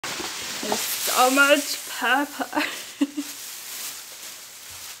so much pepper.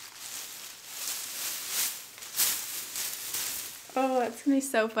 Oh, it's gonna be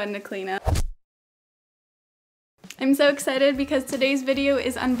so fun to clean up. I'm so excited because today's video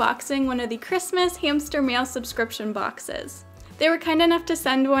is unboxing one of the Christmas Hamster Mail subscription boxes. They were kind enough to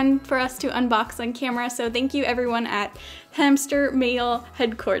send one for us to unbox on camera, so thank you everyone at Hamster Mail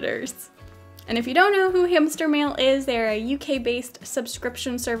headquarters. And if you don't know who Hamster Mail is, they're a UK-based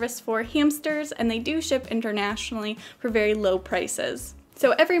subscription service for hamsters, and they do ship internationally for very low prices.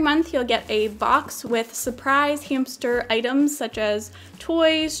 So every month you'll get a box with surprise hamster items such as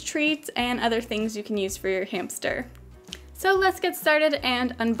toys, treats, and other things you can use for your hamster. So let's get started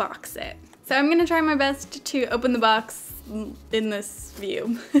and unbox it. So I'm gonna try my best to open the box in this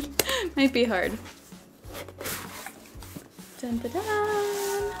view. Might be hard. Dun, dun,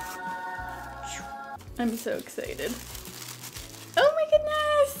 dun. I'm so excited. Oh my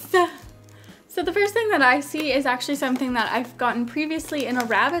goodness! So the first thing that I see is actually something that I've gotten previously in a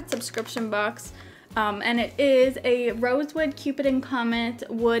rabbit subscription box, and it is a rosewood Cupid and Comet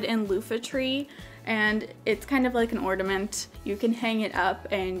wood and loofah tree, and it's kind of like an ornament. You can hang it up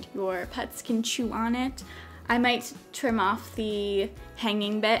and your pets can chew on it. I might trim off the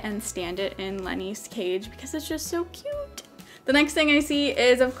hanging bit and stand it in Lenny's cage because it's just so cute. The next thing I see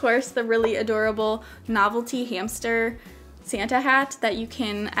is, of course, the really adorable novelty hamster Santa hat that you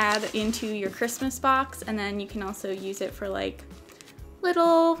can add into your Christmas box, and then you can also use it for like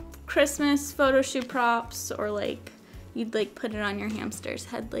little Christmas photo shoot props, or like you'd like put it on your hamster's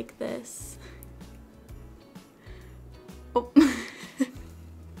head like this. Oh.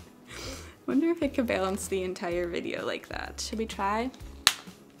 Wonder if it could balance the entire video like that. Should we try?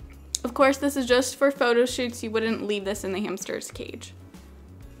 Of course, this is just for photo shoots. You wouldn't leave this in the hamster's cage.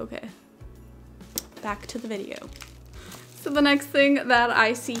 Okay, back to the video. So the next thing that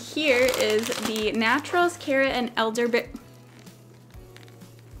I see here is the Naturals Carrot and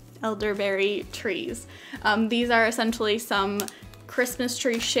Elderberry trees. These are essentially some Christmas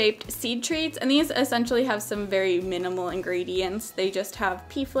tree shaped seed treats, and these essentially have some very minimal ingredients. They just have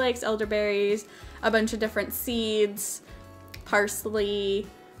pea flakes, elderberries, a bunch of different seeds, parsley,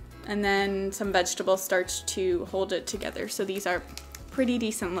 and then some vegetable starch to hold it together. So these are pretty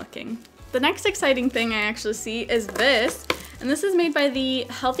decent looking. The next exciting thing I actually see is this, and this is made by the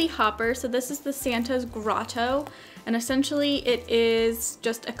Healthy Hopper. So this is the Santa's Grotto, and essentially it is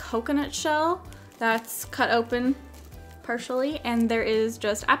just a coconut shell that's cut open partially, and there is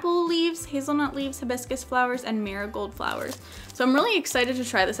just apple leaves, hazelnut leaves, hibiscus flowers, and marigold flowers. So I'm really excited to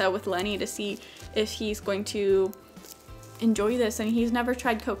try this out with Lenny to see if he's going to enjoy this, and he's never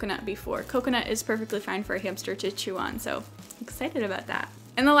tried coconut before. Coconut is perfectly fine for a hamster to chew on, so I'm excited about that.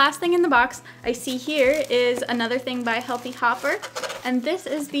 And the last thing in the box I see here is another thing by Healthy Hopper, and this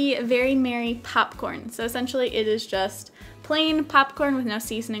is the Very Merry popcorn. So essentially it is just plain popcorn with no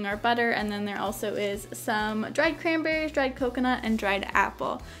seasoning or butter, and then there also is some dried cranberries, dried coconut, and dried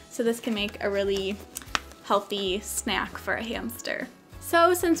apple. So this can make a really healthy snack for a hamster.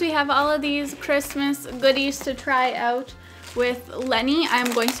 So since we have all of these Christmas goodies to try out with Lenny,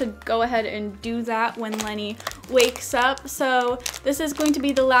 I'm going to go ahead and do that when Lenny wakes up. So this is going to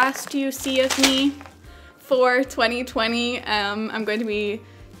be the last you see of me for 2020. I'm going to be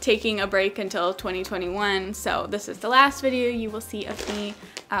taking a break until 2021, so this is the last video you will see of me.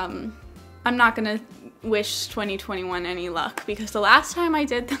 I'm not gonna wish 2021 any luck because the last time I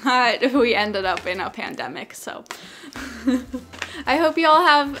did that we ended up in a pandemic, so I hope you all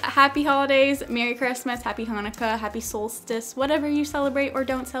have happy holidays, Merry Christmas, Happy Hanukkah, Happy Solstice, whatever you celebrate or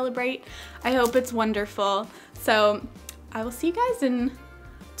don't celebrate. I hope it's wonderful. So I will see you guys in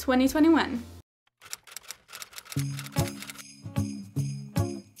 2021.